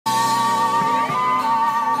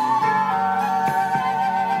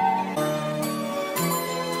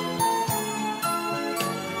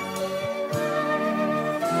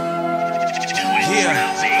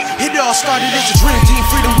started, it's a dream team.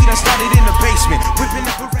 Freedom, we done started in the basement. Whipping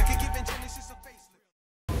up a record, giving Genesis a facelift.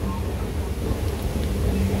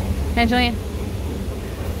 Hey, Julian.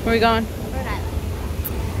 Where are we going? Rhode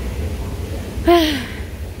Island.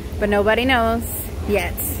 But nobody knows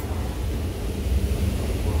yet.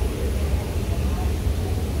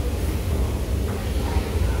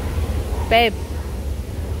 Babe.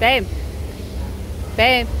 Babe.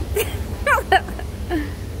 Babe.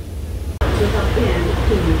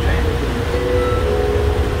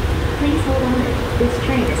 Please hold on. This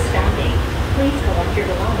train is stopping. Please collect your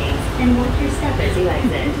belongings and watch your step as you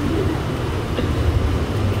exit.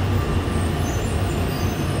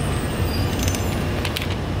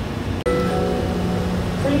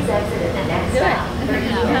 Please exit at the next stop.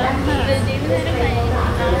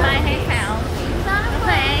 Hi, hey, pal.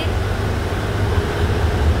 Okay.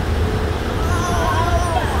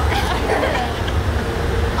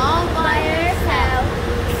 All by yourself.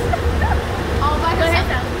 All by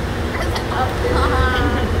herself.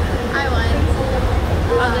 I won.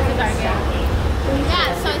 Oh, this is our game. Yeah,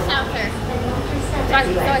 so it's out there.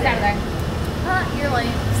 So it's out there. Huh, you're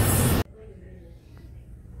late.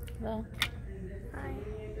 Well. Hi.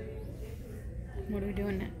 What are we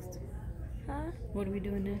doing next? Huh? What are we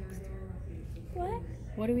doing next? What?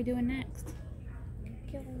 What are we doing next?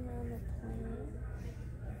 Getting on the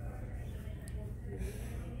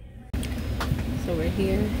plane. So we're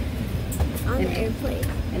here. On an airplane.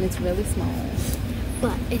 And it's really small.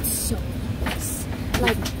 But it's so nice.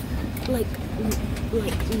 Like, look,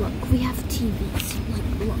 we have TVs. Like,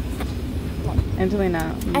 look.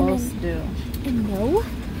 Angelina, most do. And no.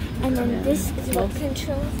 And then this is what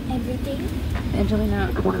controls everything. Angelina,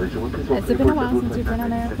 has it been a while since you've been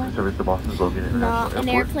on an airplane? Not an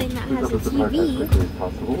airplane that has a TV.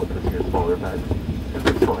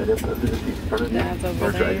 That's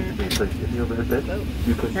over there.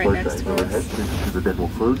 Right next to us.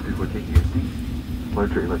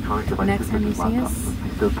 Next time you see us,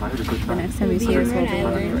 the next time you see us, we'll be in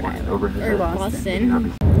Rhode Island. Or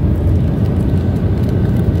Boston.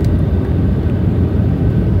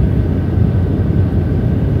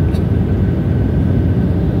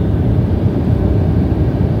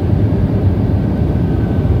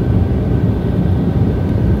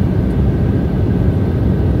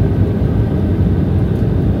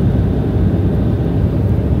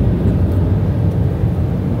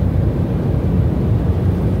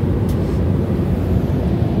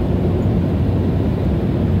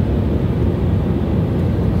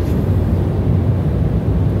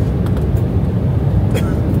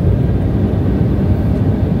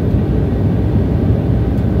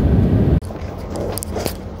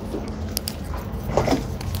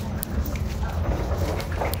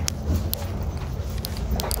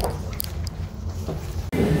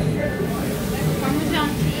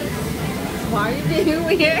 Why are you being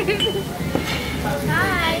weird?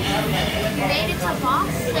 Hi. You made it to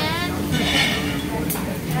Boston.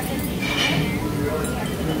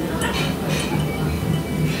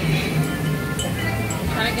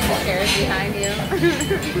 Trying to get the chairs behind you.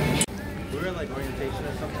 We were in like orientation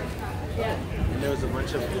or something. Yeah. And there was a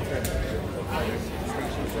bunch of different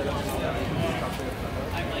stations set up and all that.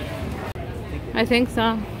 I think so.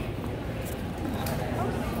 I'm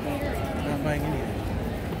not buying any.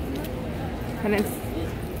 I didn't.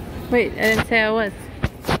 Wait, I didn't say I was.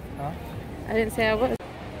 Huh? I didn't say I was.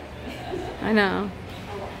 I know.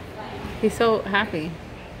 He's so happy.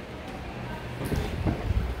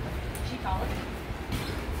 She called?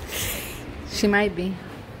 She might be.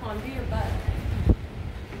 On to your butt.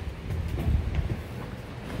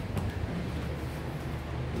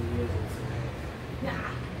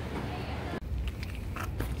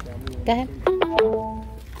 Go ahead.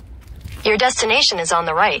 Your destination is on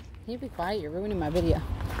the right. Can you be quiet? You're ruining my video.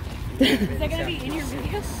 Is that gonna be in your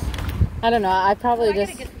videos? I don't know. I probably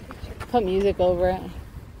just put music over it.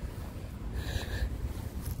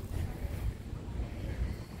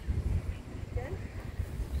 Good?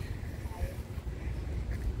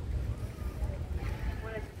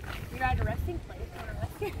 You're at a resting place. You want to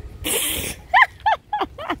rest here?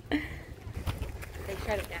 They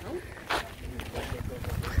shut it down?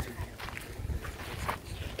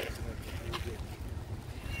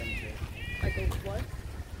 Like a what?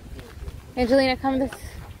 Angelina, come this.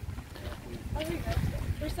 Oh, there you go.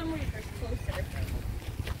 There's somewhere there's closer.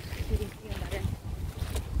 You can see them better.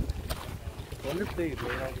 I wonder if they laid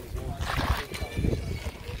all these ones.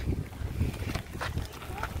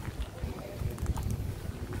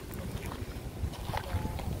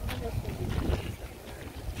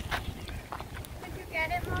 Did you get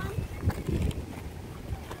it, Mom?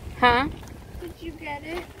 Huh? Did you get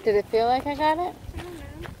it? Did it feel like I got it? I don't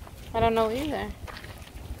know. I don't know either.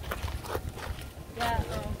 Yeah.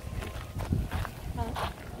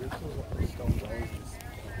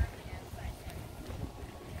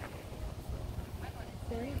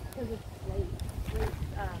 Because it's late.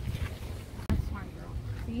 That's smart, girl.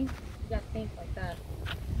 See? You gotta think like that.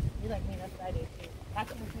 You're like me, that's what I do too.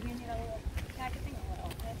 That's what I'm thinking, you know, practicing a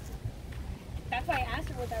little. That's why I asked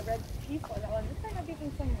her what that red piece was. I was this might not be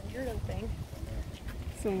some weirdo thing.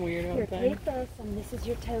 Some weirdo Here, thing. take this, and this is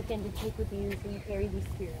your token to take with you so you carry these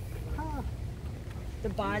spirits. Huh. The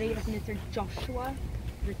body of Mr. Joshua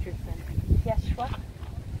Richardson. Yeshua.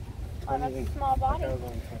 Oh, that's a small body.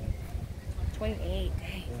 28.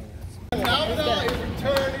 Now is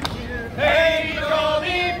returning here. Hey,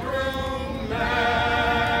 Jolly Broom Man.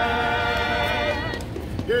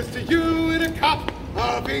 Here's to you in a cup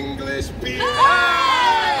of English beer.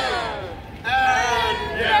 And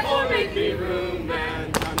therefore make me room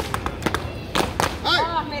man. Hi.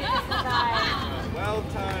 Oh, made it just in time. Well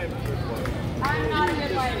timed, good boy. I'm not a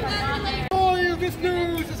good wife. I'm not there. For you, this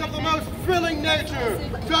news is of the most thrilling nature,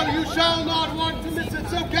 so you shall not want to miss it.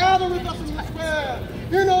 So gather with us in the square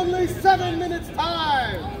in only 7 minutes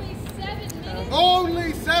time.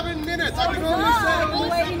 Only 7 minutes. I can only say only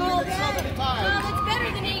 7 minutes so many times. It's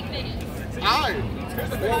better than 8 minutes. Aye,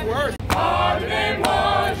 or worse.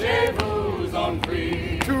 Pardonnez-moi, on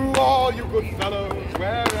free. To all you good fellows,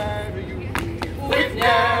 wherever you be, with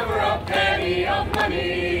never a penny of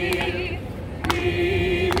money,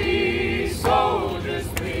 we soldiers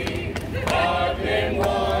free.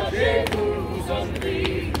 Pardonnez-moi, on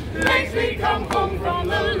free. Lately come home from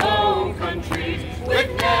the low countries, with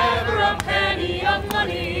never a penny of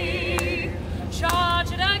money.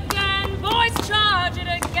 Charge it again, boys, charge it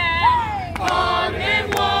again.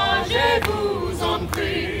 Pardonnez-moi, on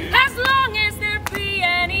free. As long as there be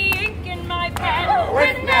any ink in my pen,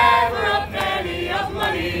 With never a penny of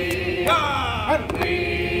money, and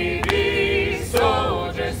we be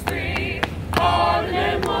soldiers free.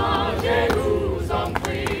 Pardonnez-moi, on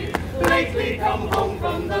free. Lately come home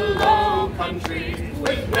from the low countries,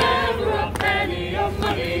 with never a penny of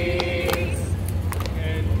money.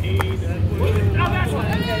 And he that would not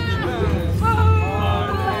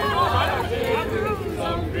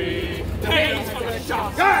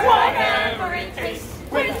whatever it takes,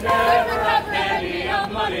 with never a penny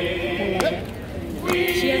of money. We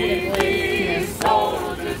be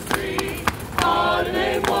soldiers free.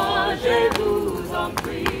 Pardonnez-moi, on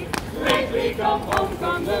free. Lately come home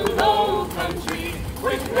from the low country,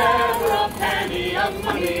 with never a penny of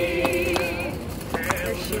money.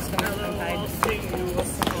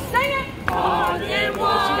 Pardonnez-moi,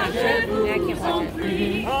 on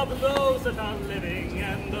free. Of those that are living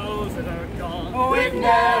and those that are gone, With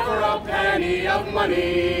never a penny of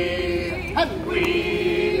money, and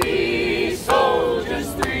we be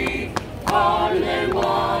soldiers free.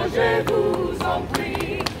 Pardonnez-moi, on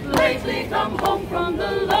free. Lately come home from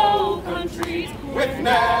the low countries, with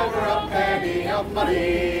never a penny of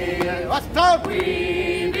money. Let's talk.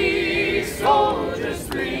 We be soldiers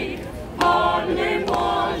free.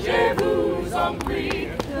 Pardonnez-moi, on free.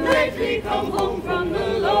 Lately come home from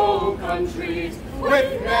the low countries,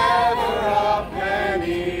 with never a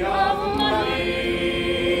penny of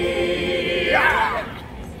money. Yeah.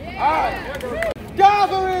 All right.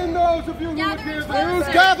 Gather in, those of you who would hear the news.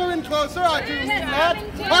 Gather in closer. I do not.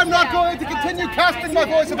 I'm not going to continue casting my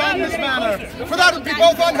voice about in this manner, for that would be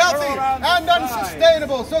both unhealthy and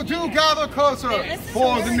unsustainable. So do gather closer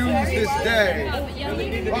for the news this day.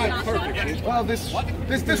 Right, perfect. Well, this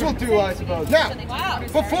will do, I suppose. Now,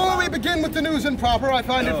 before we begin with the news in proper, I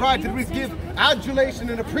find it right that we give adulation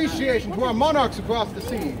and appreciation to our monarchs across the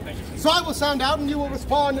sea. So I will sound out and you will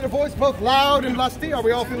respond in a voice both loud and lusty. Are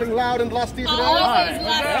we all feeling loud and lusty today? Always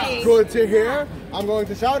lusty. Good to hear. I'm going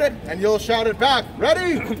to shout it and you'll shout it back.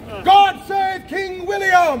 Ready? God save King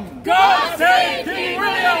William! God save King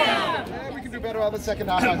William! Yeah, we can do better on the second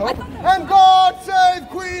half, I hope. And God save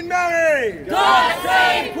Queen Mary! God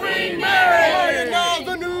save Queen Mary! And now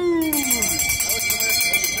the news!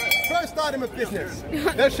 First item of business.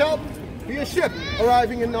 There shall be a ship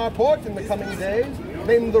arriving in our port in the coming days,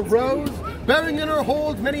 named the Rose, bearing in her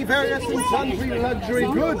hold many various and sundry luxury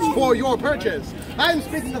goods for your purchase. I am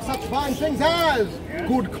speaking of such fine things as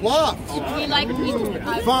good cloths,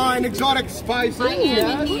 fine exotic spices,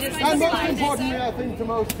 and most importantly, I think the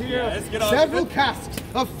most here, several casks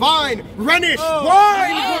of fine Rhenish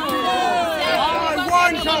wine.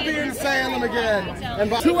 Wine shall be in Salem again.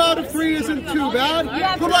 And 2 out of 3 isn't too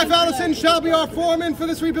bad. Good wife Allison shall be our foreman for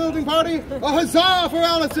this rebuilding party. A huzzah for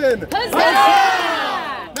Allison!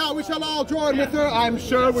 Huzzah! Now we shall all join with her. I'm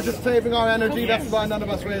sure we're just saving our energy. That's why none of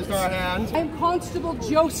us raised our hands. I'm Constable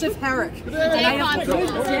Joseph Herrick. Good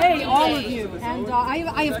day, all of you. And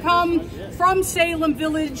I have come from Salem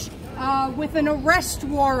Village with an arrest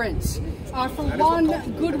warrant for one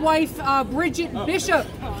good wife, Bridget Bishop.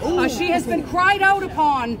 She has been cried out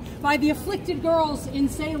upon by the afflicted girls in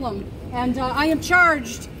Salem, and I am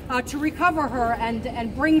charged to recover her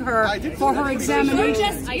and bring her for her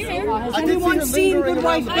examination. Has anyone seen Good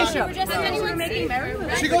Wife Bishop?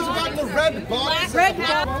 She goes about in the red box. Red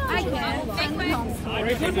box. I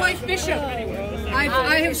can. Good Wife Bishop.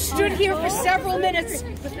 I have stood here for several minutes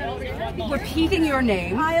repeating your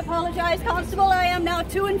name. I apologize, Constable. I am now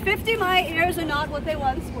 2 and 50. My ears are not what they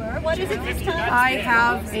once were. What is it this time? I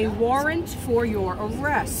have a warrant for your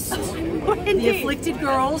arrest. The afflicted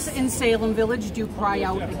girls in Salem Village do cry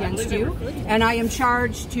out against you, and I am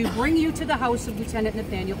charged to bring you to the house of Lieutenant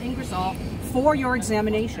Nathaniel Ingersoll for your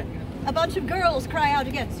examination. A bunch of girls cry out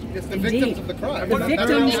against you. It's the victims of the crime. The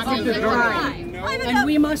victims of the crime. And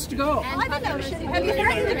we must go. I have a notion. Have you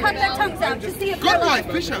threatened to cut their tongues out to see if Good Wife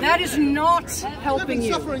Bishop. That is not helping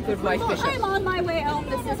you, Good Wife Bishop. I'm on my way out,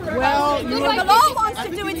 Mrs. Well, the law wants to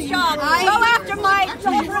do its job. Go after my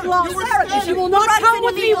daughter-in-law, Sarah. If you will not come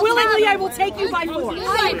with me willingly, I will take you by force.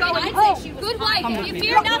 I'm going home. Good wife, if you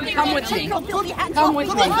fear nothing, come with me. Come with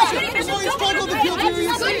me. Good wife,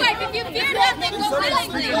 if you fear nothing, go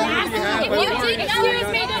willingly. If you did others,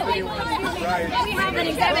 may not be we have an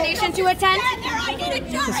examination to attend. I need a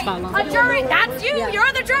jury. A jury? That's you.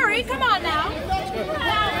 You're the jury. Come on now.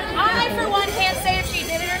 I, for one, can't say if she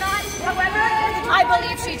did it or not. However, I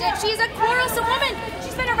believe she did. She's a quarrelsome woman.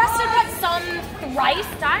 She's been arrested, what, some thrice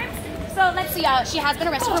times? So let's see. She has been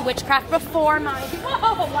arrested for witchcraft before, mind you.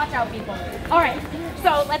 Whoa, watch out, people. All right.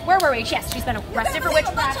 So where were we? Yes, she's been arrested for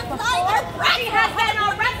witchcraft before. She has been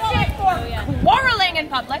arrested for quarreling in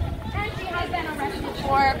public. Has been arrested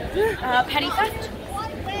for petty theft.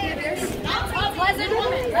 A pleasant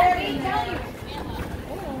woman, let me tell you.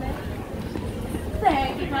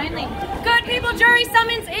 Thank you kindly. Good people, jury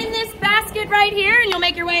summons in this basket right here, and you'll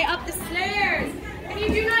make your way up the stairs. If you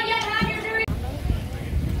do not yet have your jury...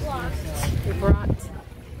 We brought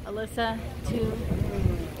Alyssa to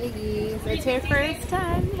Iggy's. It's her first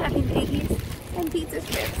time having Iggy's and pizza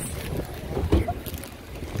strips.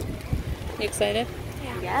 You excited?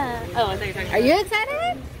 Yeah. Oh, I thought you were talking. Are you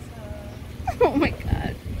excited? Oh my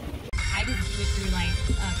god. I just switch through like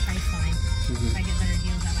Priceline if I get better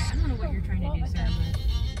deals that way. I don't know what you're trying to do, sir, but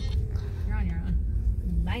you're on your own.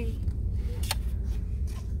 Bye.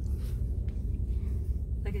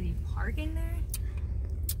 Look at you parking there.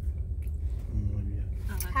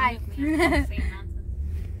 Oh, that's Hi.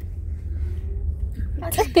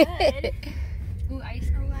 That's good. Ooh,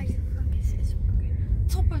 ice. Oh, ice. Focus is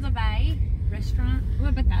top of the bay. Restaurant.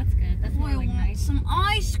 Oh, but that's good. That's more like nice. Some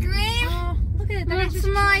ice cream. Oh, look at it. Want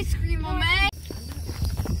some ice cream, mommy?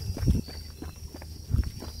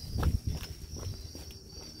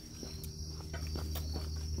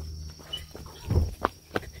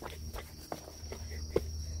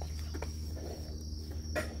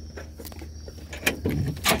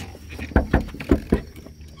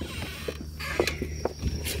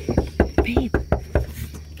 Babe.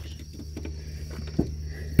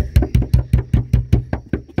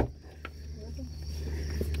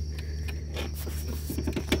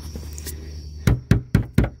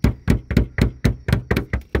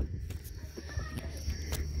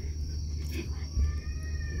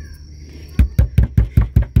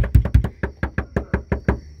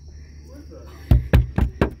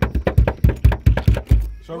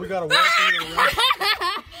 So we gotta walk through the